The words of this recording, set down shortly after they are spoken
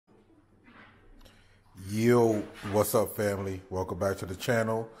Yo, what's up, family? Welcome back to the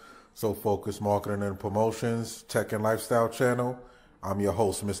channel. So Focused Marketing and Promotions, Tech and Lifestyle channel. I'm your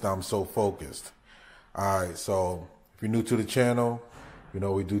host, Mr. I'm So Focused. All right, so if you're new to the channel,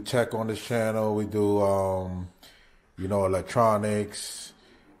 we do tech on this channel. We do, electronics.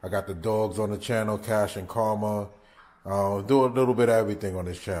 I got the dogs on the channel, Cash and Karma. Do a little bit of everything on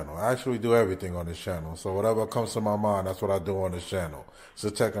this channel. I actually do everything on this channel. So whatever comes to my mind, that's what I do on this channel. It's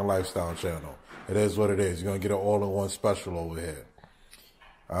a tech and lifestyle channel. It is what it is. You're going to get an all-in-one special over here.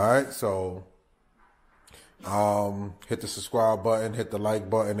 All right, so hit the subscribe button, hit the like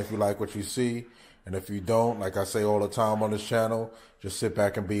button if you like what you see. And if you don't, like I say all the time on this channel, just sit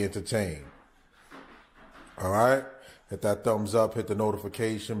back and be entertained. All right? Hit that thumbs up, hit the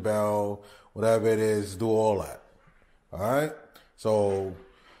notification bell, whatever it is, do all that. All right? So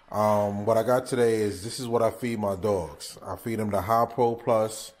what I got today is this is what I feed my dogs. I feed them the High Pro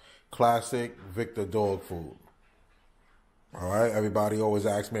Plus Classic Victor dog food. All right? Everybody always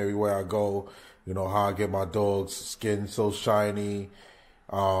asks me everywhere I go, how I get my dog's skin so shiny,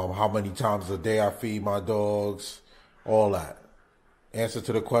 how many times a day I feed my dogs, all that. Answer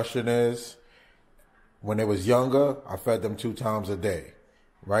to the question is, when they was younger, I fed them 2 times a day.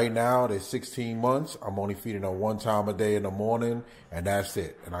 Right now, they're 16 months. I'm only feeding them 1 time a day in the morning, and that's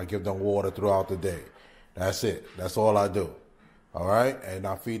it. And I give them water throughout the day. That's it. That's all I do. All right? And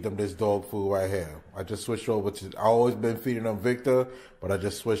I feed them this dog food right here. I just switched over to, I always been feeding them Victor, but I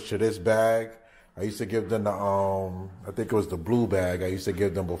just switched to this bag. I used to give them the, I think it was the blue bag I used to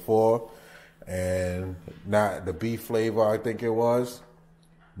give them before. And not the beef flavor, I think it was.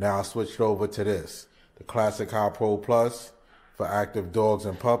 Now I switched over to this, the Classic High Pro Plus for active dogs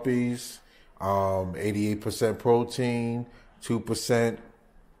and puppies. 88% protein, 2%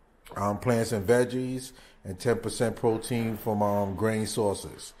 plants and veggies, and 10% protein from grain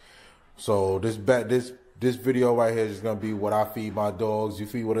sources. So this video right here is gonna be what I feed my dogs. You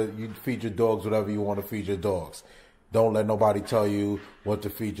feed your dogs whatever you want to feed your dogs. Don't let nobody tell you what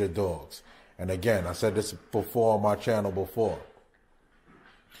to feed your dogs. And again, I said this before on my channel before.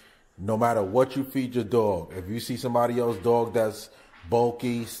 No matter what you feed your dog, if you see somebody else's dog that's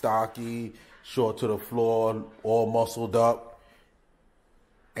bulky, stocky, short to the floor, all muscled up,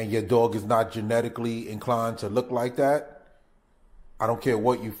 and your dog is not genetically inclined to look like that, I don't care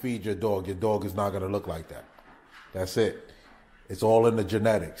what you feed your dog is not going to look like that. That's it. It's all in the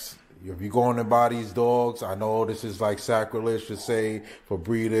genetics. If you go on and buy these dogs, I know this is like sacrilege to say for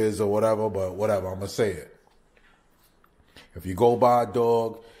breeders or whatever, but whatever, I'm going to say it. If you go buy a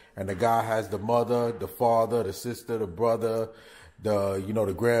dog and the guy has the mother, the father, the sister, the brother,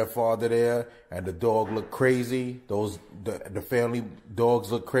 the grandfather there, and the dog look crazy, the family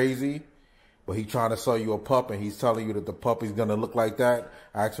dogs look crazy, but he trying to sell you a pup and he's telling you that the puppy's going to look like that,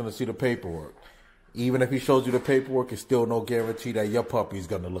 ask him to see the paperwork. Even if he shows you the paperwork, it's still no guarantee that your puppy's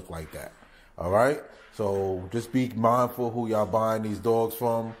going to look like that. All right? So just be mindful who y'all buying these dogs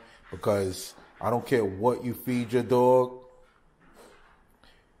from, because I don't care what you feed your dog,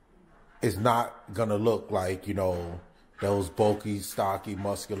 it's not going to look like, those bulky, stocky,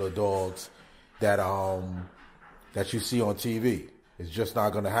 muscular dogs that you see on TV. It's just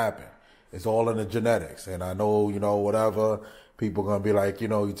not going to happen. It's all in the genetics. And I know, whatever, people going to be like,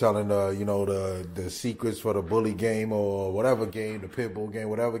 you're telling the secrets for the bully game or whatever game, the pit bull game,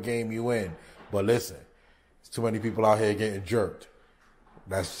 whatever game you in. But listen, there's too many people out here getting jerked.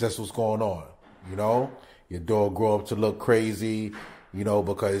 That's just what's going on. Your dog grow up to look crazy,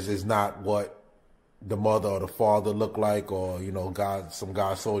 because it's not what the mother or the father look like, or, some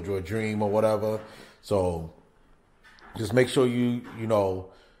guy sold you a dream or whatever. So just make sure you're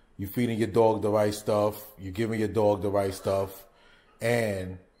feeding your dog the right stuff. You're giving your dog the right stuff.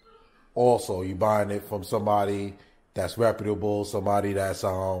 And also you're buying it from somebody that's reputable, somebody that's,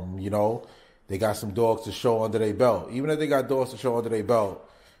 they got some dogs to show under their belt. Even if they got dogs to show under their belt,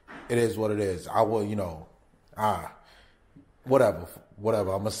 it is what it is. I will, whatever,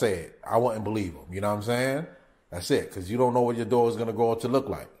 I'm going to say it. I wouldn't believe them. You know what I'm saying? That's it. Because you don't know what your dog is going to grow up to look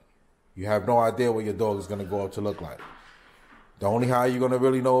like. You have no idea what your dog is going to grow up to look like. The only how you're going to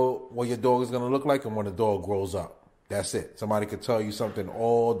really know what your dog is going to look like is when the dog grows up. That's it. Somebody could tell you something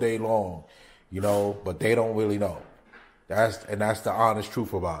all day long, but they don't really know. That's the honest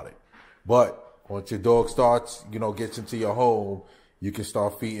truth about it. But once your dog starts, gets into your home, you can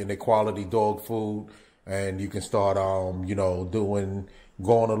start feeding the quality dog food. And you can start, going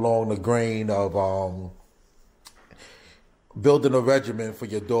along the grain of building a regimen for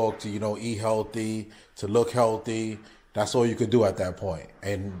your dog to, eat healthy, to look healthy. That's all you can do at that point.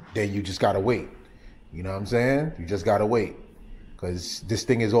 And then you just got to wait. You know what I'm saying? You just got to wait. Because this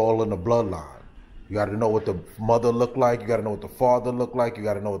thing is all in the bloodline. You got to know what the mother looked like. You got to know what the father looked like. You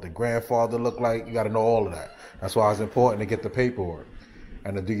got to know what the grandfather looked like. You got to know all of that. That's why it's important to get the paperwork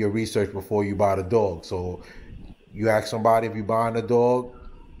and to do your research before you buy the dog. So you ask somebody if you're buying a dog,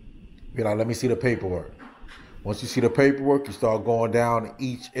 be like, let me see the paperwork. Once you see the paperwork, you start going down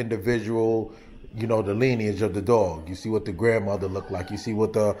each individual, the lineage of the dog. You see what the grandmother looked like. You see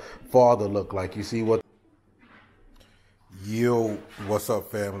what the father looked like. You see what... Yo, what's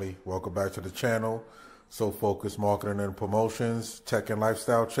up, family? Welcome back to the channel. So Focused Marketing and Promotions, Tech and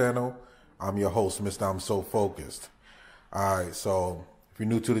Lifestyle channel. I'm your host, Mr. I'm So Focused. All right, so if you're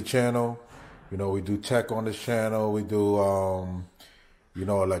new to the channel, we do tech on this channel. We do,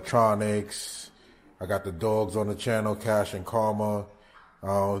 electronics. I got the dogs on the channel, Cash and Karma.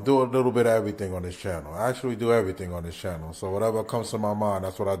 Do a little bit of everything on this channel. I actually do everything on this channel. So whatever comes to my mind,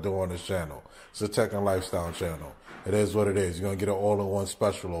 that's what I do on this channel. It's a tech and lifestyle channel. It is what it is. You're going to get an all-in-one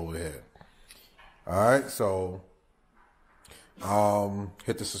special over here. All right, so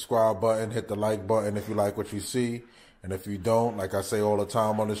hit the subscribe button, hit the like button if you like what you see. And if you don't, like I say all the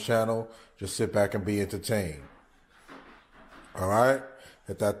time on this channel, just sit back and be entertained. All right?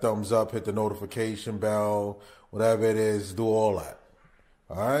 Hit that thumbs up, hit the notification bell, whatever it is, do all that.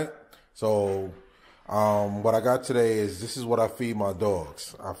 All right? So what I got today is, this is what I feed my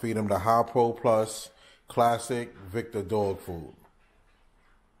dogs. I feed them the High Pro Plus Classic Victor dog food.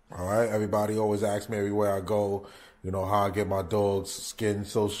 All right? Everybody always asks me everywhere I go, how I get my dog's skin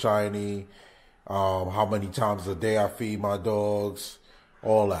so shiny, how many times a day I feed my dogs,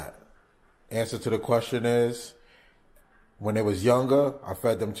 all that. Answer to the question is, when they was younger, I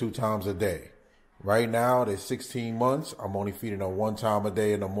fed them 2 times a day. Right now, they're 16 months. I'm only feeding them 1 time a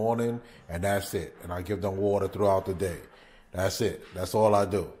day in the morning, and that's it. And I give them water throughout the day. That's it. That's all I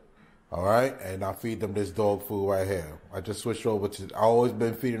do. All right? And I feed them this dog food right here. I just switched over to, I always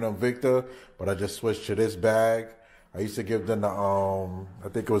been feeding them Victor, but I just switched to this bag. I used to give them the, I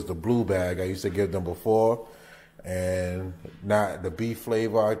think it was the blue bag I used to give them before. And not the beef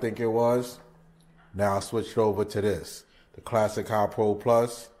flavor, I think it was. Now I switched over to this. The Classic High Pro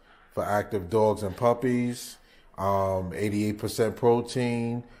Plus for active dogs and puppies, 88%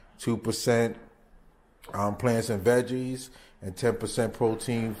 protein, 2% plants and veggies, and 10%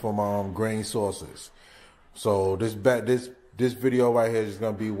 protein from grain sources. So this video right here is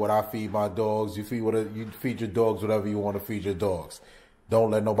gonna be what I feed my dogs. You feed your dogs whatever you want to feed your dogs.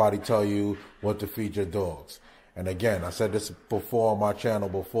 Don't let nobody tell you what to feed your dogs. And again, I said this before on my channel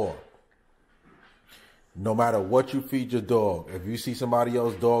before. No matter what you feed your dog, if you see somebody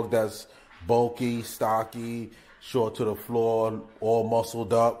else's dog that's bulky, stocky, short to the floor, all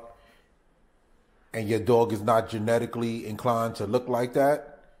muscled up, and your dog is not genetically inclined to look like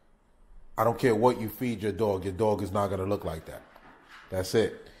that, I don't care what you feed your dog is not going to look like that. That's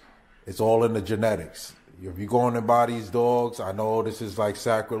it. It's all in the genetics. If you go in and buy these dogs, I know this is like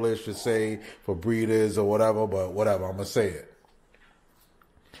sacrilege to say for breeders or whatever, but whatever, I'm going to say it.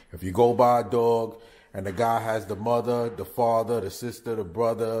 If you go buy a dog, and the guy has the mother, the father, the sister, the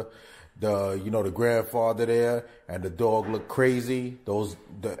brother, the grandfather there, and the dog look crazy.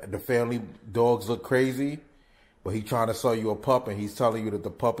 The family dogs look crazy, but he trying to sell you a pup, and he's telling you that the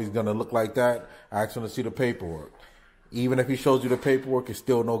puppy's gonna look like that. Ask him to see the paperwork. Even if he shows you the paperwork, it's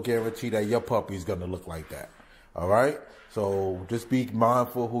still no guarantee that your puppy's gonna look like that. All right? So just be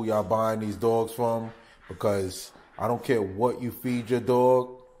mindful who y'all buying these dogs from, because I don't care what you feed your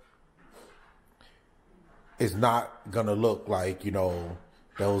dog, it's not going to look like,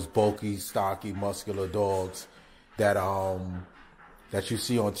 those bulky, stocky, muscular dogs that you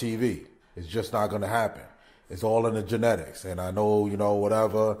see on TV. It's just not going to happen. It's all in the genetics. And I know,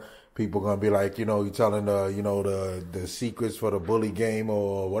 whatever, people going to be like, you're telling the secrets for the bully game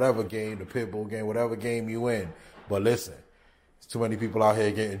or whatever game, the pit bull game, whatever game you in. But listen, there's too many people out here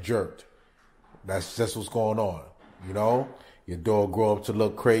getting jerked. That's just what's going on, Your dog grow up to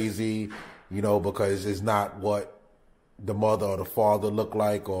look crazy, because it's not what the mother or the father look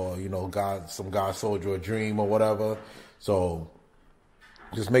like, or, some guy sold you a dream or whatever. So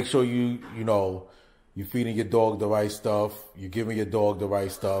just make sure you're feeding your dog the right stuff, you're giving your dog the right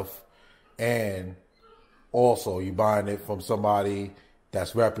stuff, and also you're buying it from somebody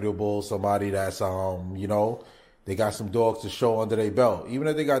that's reputable, somebody that's, they got some dogs to show under their belt. Even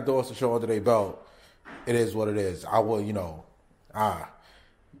if they got dogs to show under their belt, it is what it is. I will,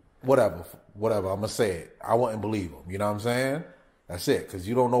 whatever, I'm going to say it. I wouldn't believe them. You know what I'm saying? That's it. Because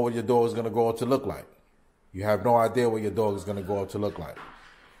you don't know what your dog is going to grow up to look like. You have no idea what your dog is going to grow up to look like.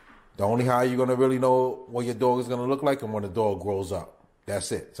 The only how you're going to really know what your dog is going to look like is when the dog grows up.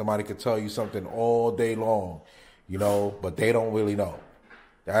 That's it. Somebody could tell you something all day long, but they don't really know.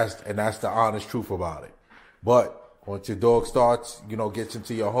 That's the honest truth about it. But once your dog starts, gets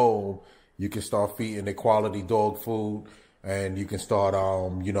into your home, you can start feeding the quality dog food, and you can start,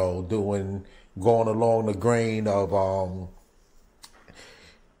 going along the grain of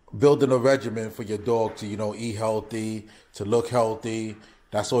building a regimen for your dog to, eat healthy, to look healthy.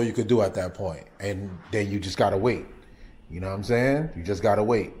 That's all you could do at that point. And then you just got to wait. You know what I'm saying? You just got to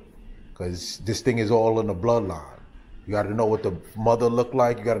wait. Because this thing is all in the bloodline. You got to know what the mother looked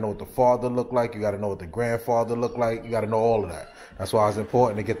like. You got to know what the father looked like. You got to know what the grandfather looked like. You got to know all of that. That's why it's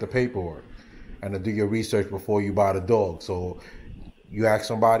important to get the paperwork and to do your research before you buy the dog. So you ask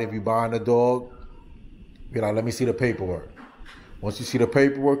somebody if you're buying a dog, be like, let me see the paperwork. Once you see the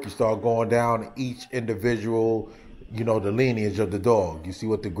paperwork, you start going down each individual, the lineage of the dog. You see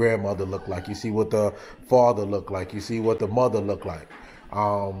what the grandmother looked like. You see what the father looked like. You see what the mother looked like.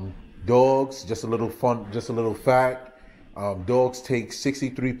 Dogs, just a little fact. Dogs take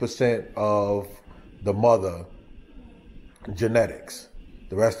 63% of the mother genetics.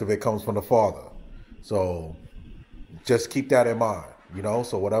 The rest of it comes from the father. So just keep that in mind.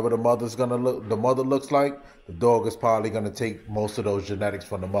 So whatever the mother looks like, the dog is probably going to take most of those genetics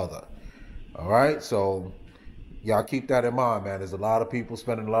from the mother. All right. So y'all keep that in mind, man. There's a lot of people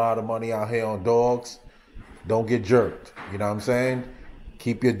spending a lot of money out here on dogs. Don't get jerked. You know what I'm saying?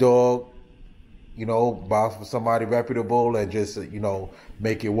 Keep your dog, buy for somebody reputable and just,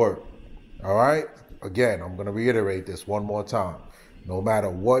 make it work. All right. Again, I'm going to reiterate this one more time. No matter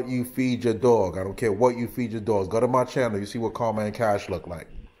what you feed your dog, I don't care what you feed your dogs. Go to my channel. You see what Karma and Cash look like.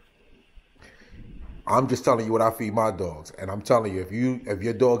 I'm just telling you what I feed my dogs. And I'm telling you, if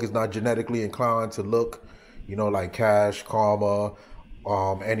your dog is not genetically inclined to look, like Cash, Karma,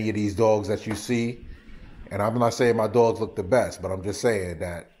 any of these dogs that you see, and I'm not saying my dogs look the best, but I'm just saying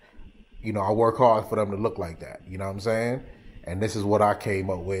that, I work hard for them to look like that. You know what I'm saying? And this is what I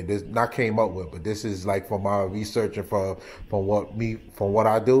came up with. But this is like from my research and from what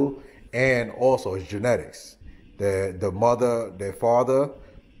I do, and also it's genetics. The mother, their father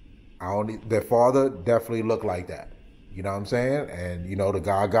definitely looked like that. You know what I'm saying? And the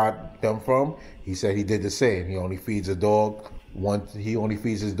guy I got them from, he said he did the same. He only feeds his dog one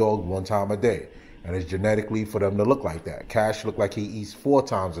time a day, and it's genetically for them to look like that. Cash looked like he eats 4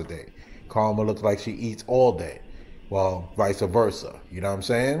 times a day. Karma looks like she eats all day. Well, vice versa. You know what I'm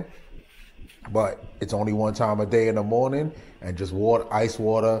saying? But it's only 1 time a day in the morning, and just ice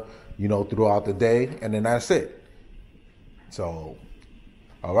water, throughout the day, and then that's it. So,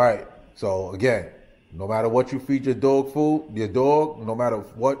 all right. So again, no matter what you feed your dog, no matter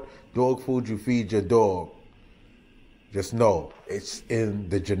what dog food you feed your dog, just know it's in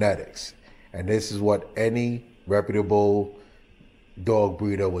the genetics. And this is what any reputable dog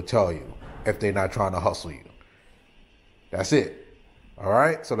breeder will tell you if they're not trying to hustle you. That's it. All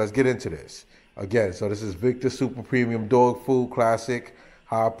right, so let's get into this. Again, so this is Victor Super Premium Dog Food Classic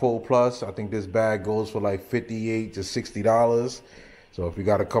High Pro Plus. I think this bag goes for like $58 to $60. So if you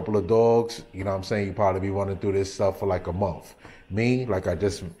got a couple of dogs, you know what I'm saying, you probably be running through this stuff for like a month. Me, like I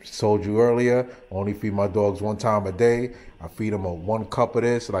just told you earlier, I only feed my dogs 1 time a day. I feed them 1 cup of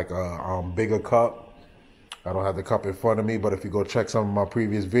this, like a bigger cup. I don't have the cup in front of me, but if you go check some of my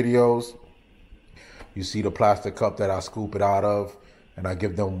previous videos, you see the plastic cup that I scoop it out of, and I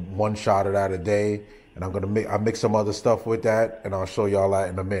give them 1 shot of that a day. And I mix some other stuff with that, and I'll show y'all that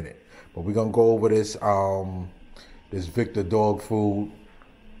in a minute. But we're gonna go over this this Victor dog food,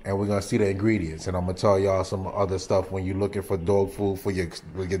 and we're gonna see the ingredients. And I'm gonna tell y'all some other stuff when you're looking for dog food for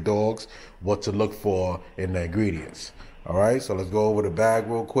your dogs, what to look for in the ingredients. All right, so let's go over the bag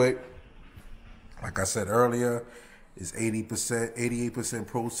real quick. Like I said earlier, it's 88%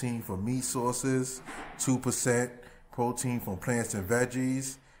 protein from meat sources, 2% protein from plants and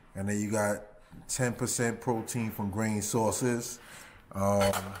veggies, and then you got 10% protein from grain sources.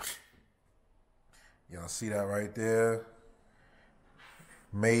 Y'all see that right there?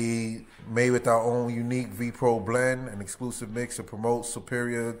 Made with our own unique V-Pro blend, an exclusive mix to promote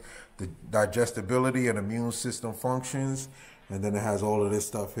superior digestibility and immune system functions. And then it has all of this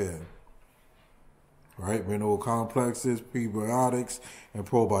stuff here. Right? Mineral complexes, prebiotics, and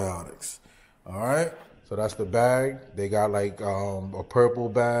probiotics. All right? So that's the bag. They got like a purple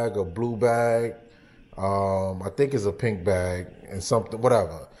bag, a blue bag. I think it's a pink bag and something,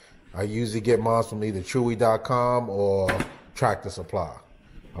 whatever. I usually get mine from either Chewy.com or Tractor Supply.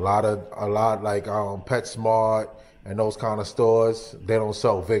 A lot like PetSmart and those kind of stores, they don't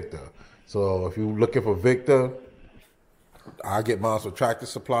sell Victor. So if you're looking for Victor, I get mine from Tractor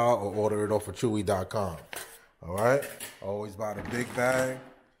Supply or order it off of Chewy.com. All right? Always buy the big bag.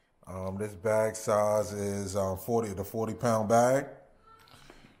 This bag size is the 40-pound bag.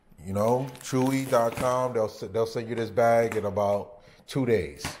 you know, Chewy.com. They'll send you this bag in about 2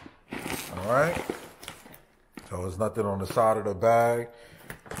 days. All right. So there's nothing on the side of the bag.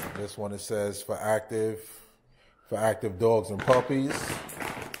 This one, it says for active dogs and puppies.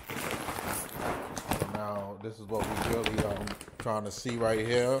 Now this is what we really trying to see right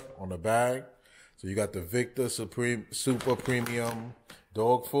here on the bag. So you got the Victor Super Premium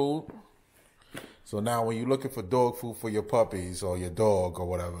dog food. So now when you're looking for dog food for your puppies or your dog or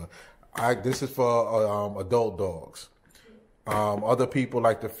whatever, this is for adult dogs. Other people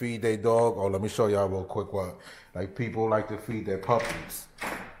like to feed their dog. Oh, let me show y'all real quick what. Like people like to feed their puppies.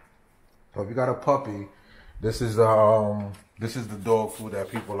 So if you got a puppy, this is the dog food that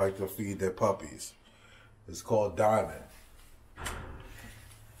people like to feed their puppies. It's called Diamond.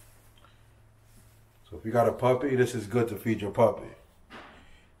 So if you got a puppy, this is good to feed your puppy.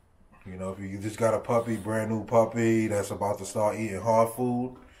 You know, if you just got a puppy, brand new puppy that's about to start eating hard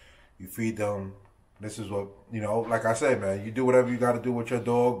food, you feed them. This is what, you know, like I said, man, you do whatever you got to do with your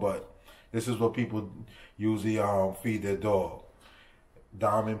dog, but this is what people usually feed their dog.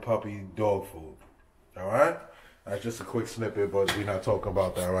 Diamond puppy dog food. All right? That's just a quick snippet, but we're not talking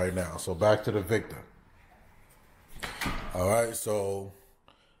about that right now. So back to the Victor. All right, so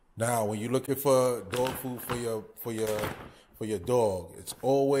now when you're looking for dog food for your dog, it's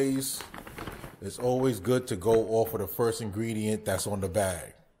always good to go off of the first ingredient that's on the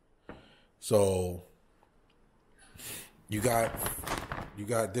bag. So you got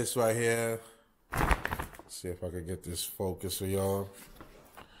this right here. Let's see if I can get this focus for y'all.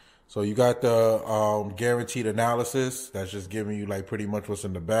 So you got the guaranteed analysis. That's just giving you like pretty much what's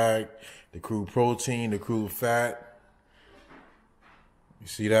in the bag. The crude protein, the crude fat. You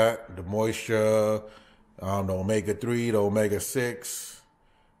see that? The moisture, the omega-3, the omega-6,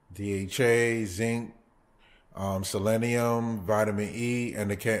 DHA, zinc, selenium, vitamin E, and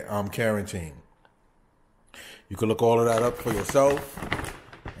the carotene. You can look all of that up for yourself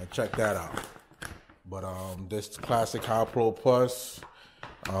and check that out. But this classic High Pro Plus,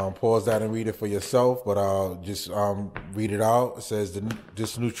 pause that and read it for yourself, but I'll just read it out. It says,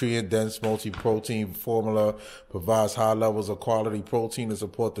 this nutrient-dense multi-protein formula provides high levels of quality protein to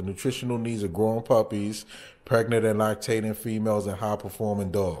support the nutritional needs of growing puppies, pregnant and lactating females, and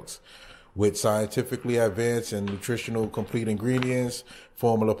high-performing dogs. With scientifically advanced and nutritional complete ingredients,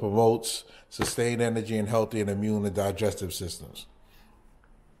 formula promotes sustained energy and healthy and immune and digestive systems.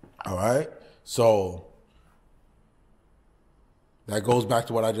 All right? So that goes back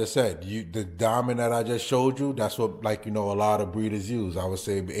to what I just said. The Diamond that I just showed you, that's what, like, you know, a lot of breeders use. I would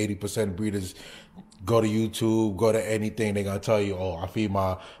say 80% breeders go to YouTube, go to anything, they're going to tell you, oh, I feed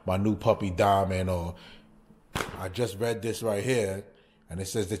my new puppy Diamond, or I just read this right here, and it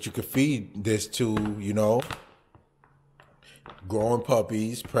says that you could feed this to, you know, growing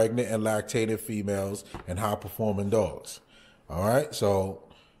puppies, pregnant and lactating females, and high-performing dogs. All right? So,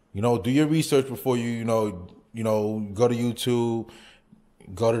 you know, do your research before you go to YouTube,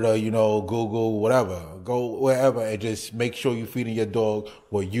 go to the, Google, whatever. Go wherever and just make sure you're feeding your dog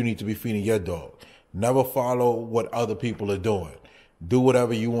what you need to be feeding your dog. Never follow what other people are doing. Do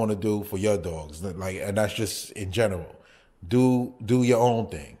whatever you want to do for your dogs. And that's just in general. Do your own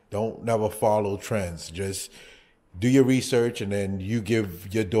thing. Don't never follow trends. Just do your research and then you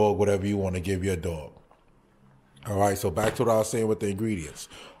give your dog whatever you want to give your dog. All right, so back to what I was saying with the ingredients.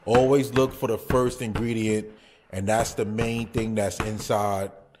 Always look for the first ingredient, and that's the main thing that's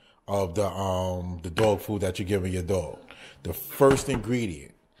inside of the dog food that you're giving your dog. The first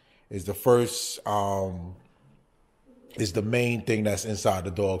ingredient is the main thing that's inside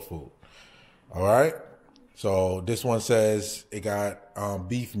the dog food. All right? So this one says it got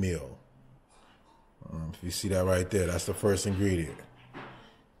beef meal. If you see that right there, that's the first ingredient.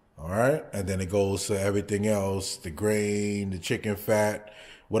 All right? And then it goes to everything else, the grain, the chicken fat,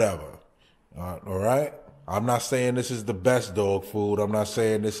 whatever. All right? I'm not saying this is the best dog food. I'm not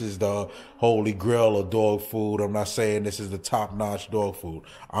saying this is the holy grail of dog food. I'm not saying this is the top-notch dog food.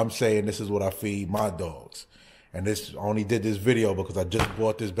 I'm saying this is what I feed my dogs. And this only did this video because I just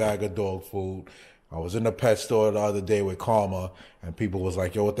bought this bag of dog food. I was in the pet store the other day with Karma, and people was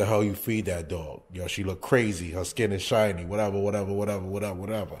like, yo, what the hell you feed that dog? Yo, she look crazy. Her skin is shiny, whatever.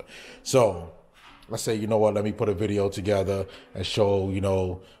 So I say, you know what, let me put a video together and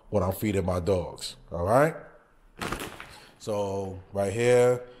show, what I'm feeding my dogs. All right? So right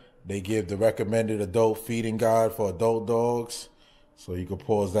here, they give the recommended adult feeding guide for adult dogs. So you can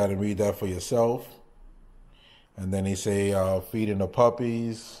pause that and read that for yourself. And then they say feeding the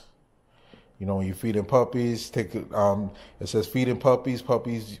puppies. When you're feeding puppies, it says feeding puppies.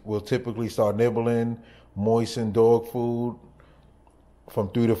 Puppies will typically start nibbling moistened dog food from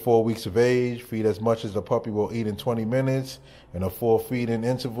 3 to 4 weeks of age. Feed as much as the puppy will eat in 20 minutes in a 4 feeding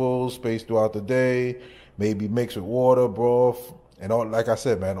intervals spaced throughout the day. Maybe mix with water, broth, and all. Like I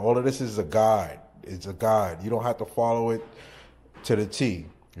said, man, all of this is a guide. It's a guide. You don't have to follow it to the T.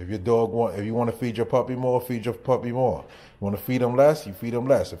 If you want to feed your puppy more, feed your puppy more. You want to feed them less, you feed them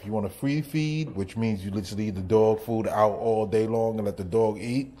less. If you want to free feed, which means you literally leave the dog food out all day long and let the dog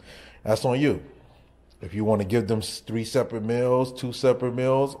eat, that's on you. If you want to give them 3 separate meals, 2 separate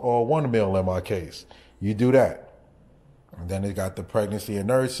meals, or 1 meal in my case, you do that. And then it got the pregnancy and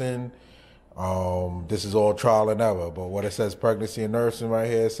nursing. This is all trial and error, but what it says pregnancy and nursing right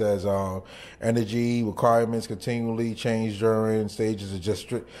here says energy requirements continually change during stages of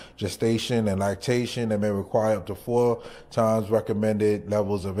gestation and lactation and may require up to 4 times recommended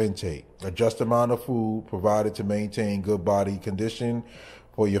levels of intake. Adjust amount of food provided to maintain good body condition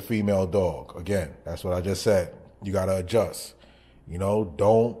for your female dog. Again, that's what I just said. You got to adjust. You know,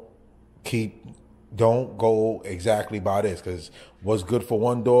 don't go exactly by this, because what's good for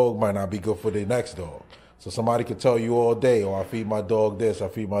one dog might not be good for the next dog. So somebody could tell you all day, oh, I feed my dog this, I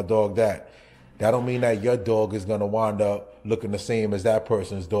feed my dog that. That don't mean that your dog is going to wind up looking the same as that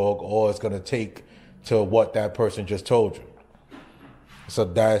person's dog, or it's going to take to what that person just told you. So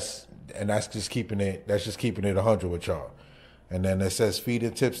that's just keeping it 100 with y'all. And then it says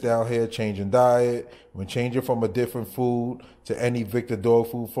feeding tips down here, changing diet. When changing from a different food to any Victor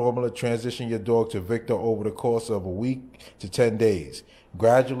dog food formula, transition your dog to Victor over the course of a week to 10 days,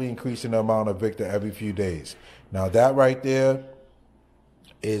 gradually increasing the amount of Victor every few days. Now that right there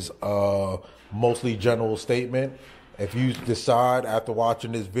is a mostly general statement. If you decide after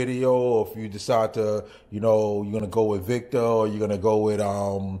watching this video, or if you decide to, you're going to go with Victor, or you're going to go with,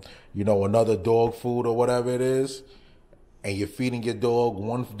 another dog food or whatever it is, and you're feeding your dog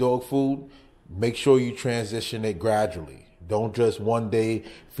one dog food, make sure you transition it gradually. Don't just one day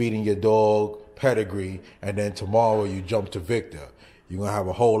feeding your dog pedigree and then tomorrow you jump to Victor. You're going to have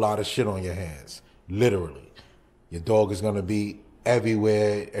a whole lot of shit on your hands, literally. Your dog is going to be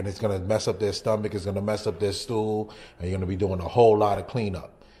everywhere, and it's going to mess up their stomach, it's going to mess up their stool, and you're going to be doing a whole lot of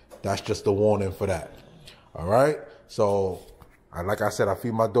cleanup. That's just a warning for that. All right? So, like I said, I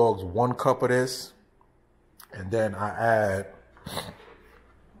feed my dogs 1 cup of this. And then I add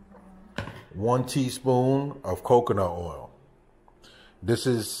 1 teaspoon of coconut oil. This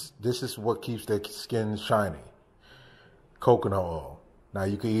is what keeps their skin shiny. Coconut oil. Now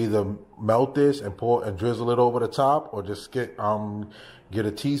you can either melt this and pour and drizzle it over the top, or just get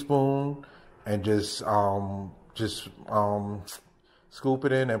a teaspoon and just scoop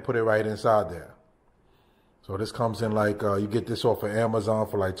it in and put it right inside there. So this comes in like, you get this off of Amazon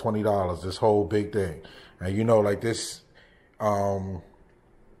for like $20, this whole big thing. And like this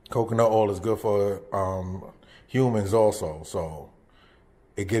coconut oil is good for humans also. So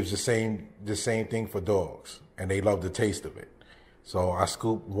it gives the same thing for dogs, and they love the taste of it. So I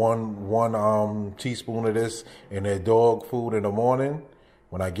scoop one teaspoon of this in their dog food in the morning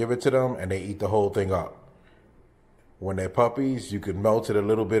when I give it to them, and they eat the whole thing up. When they're puppies, you can melt it a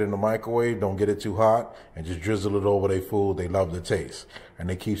little bit in the microwave. Don't get it too hot, and just drizzle it over their food. They love the taste, and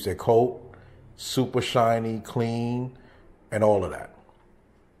it keeps their coat super shiny, clean, and all of that.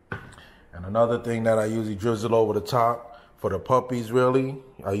 And another thing that I usually drizzle over the top for the puppies, really,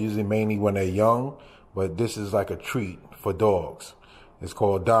 I usually mainly when they're young, but this is like a treat for dogs. It's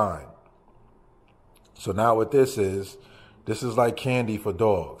called Dime. So now what this is like candy for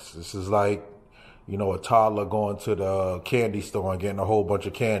dogs. This is like, a toddler going to the candy store and getting a whole bunch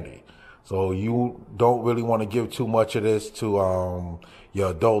of candy. So you don't really want to give too much of this to your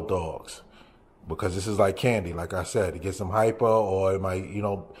adult dogs, because this is like candy. Like I said, it gets them hyper, or it might,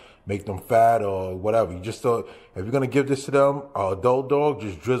 make them fat or whatever. You just if you're going to give this to them, an adult dog,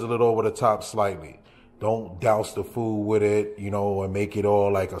 just drizzle it over the top slightly. Don't douse the food with it, and make it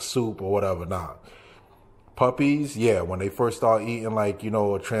all like a soup or whatever. Nah. Puppies, yeah, when they first start eating, like,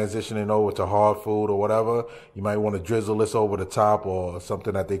 transitioning over to hard food or whatever, you might want to drizzle this over the top, or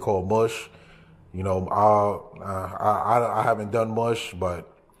something that they call mush. I haven't done mush,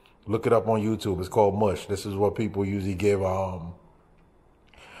 but look it up on YouTube. It's called mush. This is what people usually give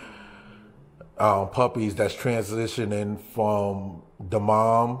puppies that's transitioning from the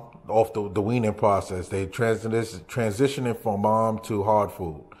mom off the weaning process. They transitioning from mom to hard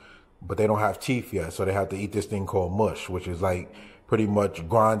food, but they don't have teeth yet, so they have to eat this thing called mush, which is like pretty much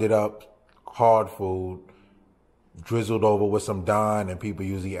grinded up hard food, drizzled over with some Dime, and people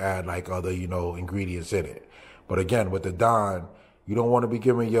usually add like other, ingredients in it. But again, with the Dime, you don't want to be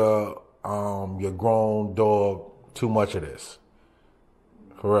giving your grown dog too much of this.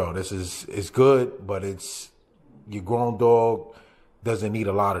 For real, it's good, but your grown dog doesn't need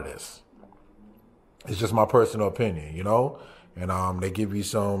a lot of this. It's just my personal opinion, you know? And they give you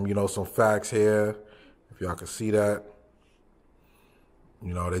some, you know, some facts here. If y'all can see that.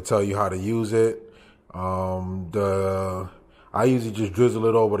 You know, they tell you how to use it. I usually just drizzle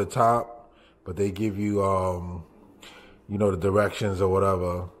it over the top, but they give you, you know, the directions or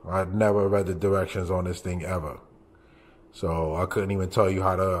whatever. I've never read the directions on this thing ever. So I couldn't even tell you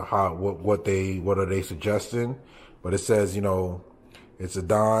what are they suggesting. But it says, you know, it's a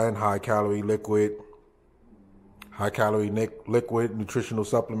Dine high-calorie liquid nutritional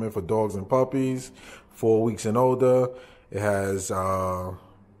supplement for dogs and puppies, 4 weeks and older. It has that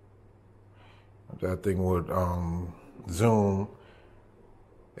thing would zoom.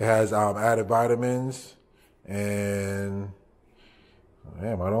 It has added vitamins, and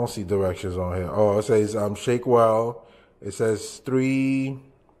damn, I don't see directions on here. Oh, it says shake well. It says 3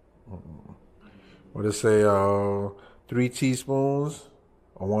 teaspoons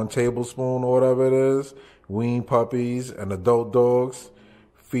or 1 tablespoon or whatever it is. Wean puppies and adult dogs.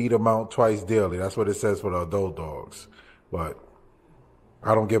 Feed them out twice daily. That's what it says for the adult dogs. But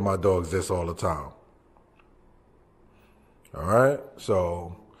I don't give my dogs this all the time. All right?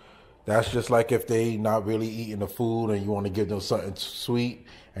 So that's just like if they not really eating the food and you want to give them something sweet.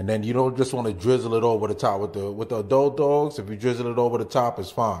 And then you don't just want to drizzle it over the top. With the adult dogs, if you drizzle it over the top,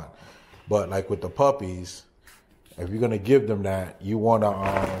 it's fine. But like with the puppies, if you're going to give them that, you want to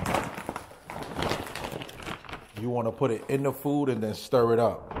put it in the food and then stir it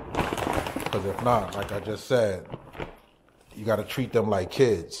up. Because if not, like I just said, you got to treat them like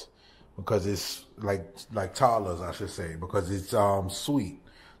kids, because it's like toddlers, I should say, because it's sweet.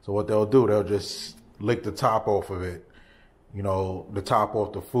 So what they'll do, they'll just lick the top off of it, you know, the top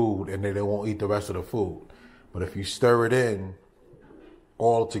off the food, and then they won't eat the rest of the food. But if you stir it in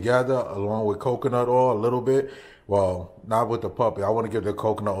all together, along with coconut oil a little bit, well, not with the puppy. I want to give the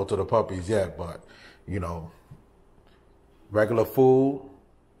coconut oil to the puppies yet, but, you know, regular food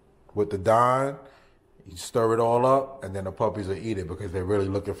with the Dime, you stir it all up, and then the puppies will eat it because they're really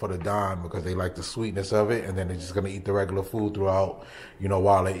looking for the Dime because they like the sweetness of it, and then they're just going to eat the regular food throughout, you know,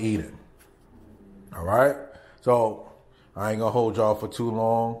 while they're eating. All right? So I ain't going to hold y'all for too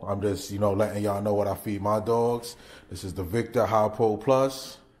long. I'm just, you know, letting y'all know what I feed my dogs. This is the Victor High Pro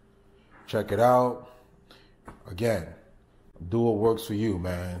Plus. Check it out. Again, do what works for you,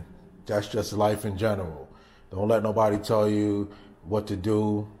 man. That's just life in general. Don't let nobody tell you what to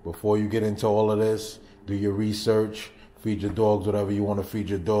do before you get into all of this. Do your research. Feed your dogs whatever you want to feed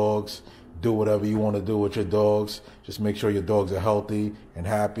your dogs. Do whatever you want to do with your dogs. Just make sure your dogs are healthy and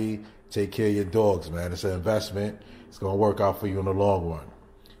happy. Take care of your dogs, man. It's an investment. It's going to work out for you in the long run.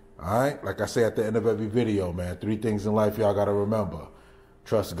 All right? Like I say at the end of every video, man, 3 things in life y'all got to remember.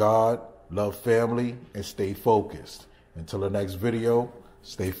 Trust God, love family, and stay focused. Until the next video,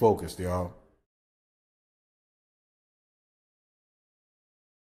 stay focused, y'all.